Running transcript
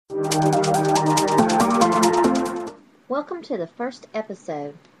Welcome to the first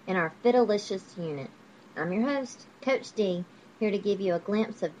episode in our Fitalicious unit. I'm your host, Coach D, here to give you a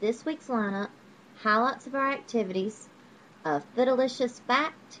glimpse of this week's lineup, highlights of our activities, a Fitalicious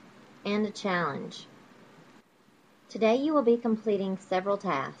fact, and a challenge. Today you will be completing several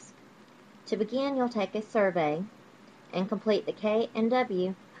tasks. To begin, you'll take a survey and complete the K and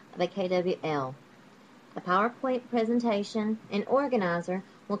W of a KWL. A PowerPoint presentation and organizer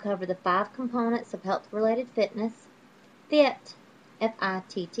will cover the 5 components of health-related fitness, FIT,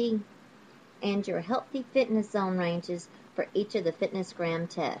 F-I-T-T, and your healthy fitness zone ranges for each of the FitnessGram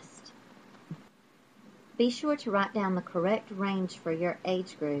tests. Be sure to write down the correct range for your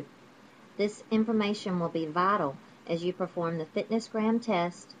age group. This information will be vital as you perform the FitnessGram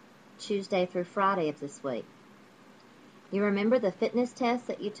test Tuesday through Friday of this week. You remember the fitness tests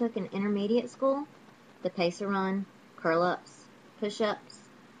that you took in intermediate school? The pacer run, curl-ups, push-ups,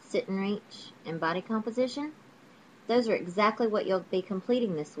 sit and reach, and body composition? Those are exactly what you'll be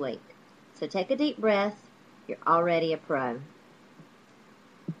completing this week. So take a deep breath. You're already a pro.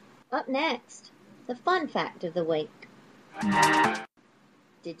 Up next, the fun fact of the week.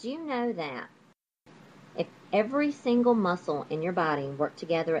 Did you know that if every single muscle in your body worked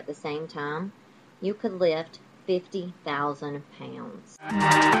together at the same time, you could lift 50,000 pounds?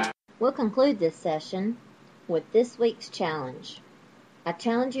 We'll conclude this session with this week's challenge. I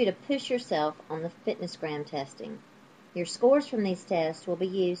challenge you to push yourself on the FitnessGram testing. Your scores from these tests will be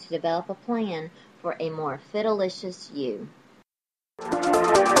used to develop a plan for a more Fitalicious you.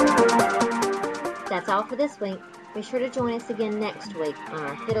 That's all for this week. Be sure to join us again next week on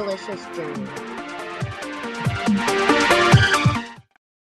our Fitalicious journey.